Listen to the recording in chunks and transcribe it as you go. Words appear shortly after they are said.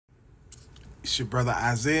It's your brother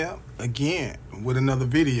Isaiah again with another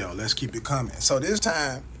video. Let's keep it coming. So this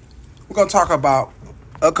time we're gonna talk about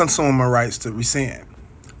a consumer rights to rescind.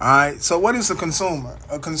 All right. So what is a consumer?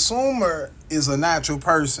 A consumer is a natural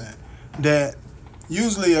person that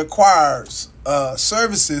usually acquires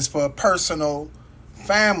services for personal,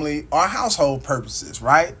 family, or household purposes.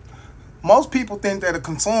 Right. Most people think that a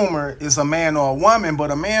consumer is a man or a woman,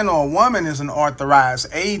 but a man or a woman is an authorized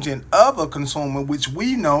agent of a consumer, which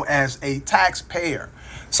we know as a taxpayer.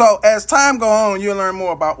 So as time goes on, you'll learn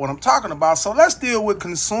more about what I'm talking about. So let's deal with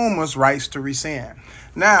consumers' rights to rescind.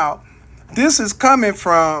 Now, this is coming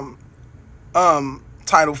from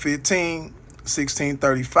Title 15,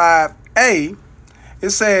 1635A. It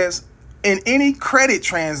says, in any credit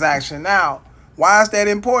transaction. Now, why is that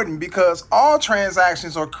important? Because all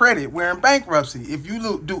transactions are credit. We're in bankruptcy. If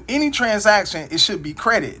you do any transaction, it should be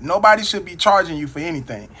credit. Nobody should be charging you for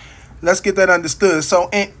anything. Let's get that understood. So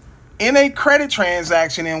in a credit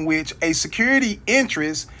transaction in which a security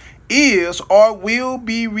interest is or will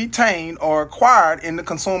be retained or acquired in the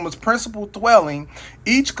consumer's principal dwelling,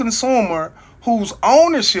 each consumer whose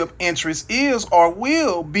ownership interest is or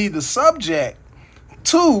will be the subject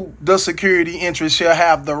to the security interest shall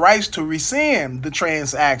have the rights to rescind the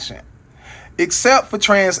transaction, except for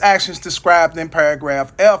transactions described in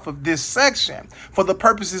paragraph F of this section. For the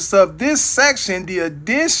purposes of this section, the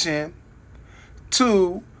addition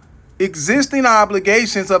to existing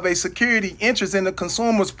obligations of a security interest in the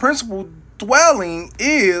consumer's principal dwelling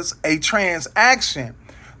is a transaction.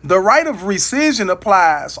 The right of rescission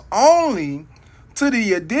applies only to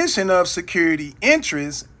the addition of security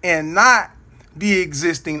interest and not the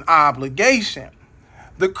existing obligation.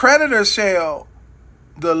 The creditor shall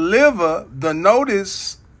deliver the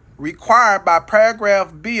notice required by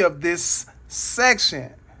paragraph B of this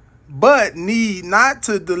section, but need not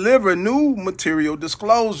to deliver new material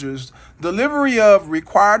disclosures. Delivery of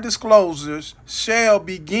required disclosures shall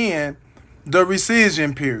begin the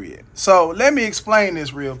rescission period. So let me explain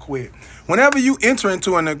this real quick. Whenever you enter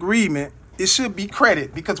into an agreement, it should be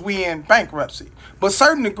credit because we in bankruptcy. But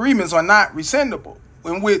certain agreements are not rescindable,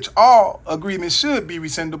 in which all agreements should be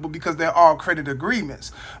rescindable because they're all credit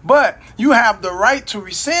agreements. But you have the right to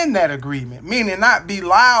rescind that agreement, meaning not be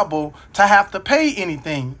liable to have to pay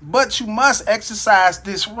anything. But you must exercise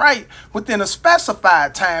this right within a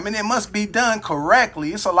specified time, and it must be done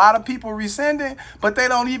correctly. It's a lot of people rescinding, but they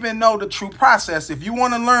don't even know the true process. If you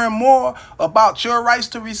want to learn more about your rights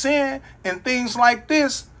to rescind and things like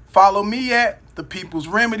this, follow me at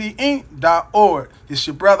thepeoplesremedyinc.org. It's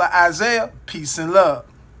your brother Isaiah. Peace and love.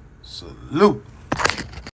 Salute.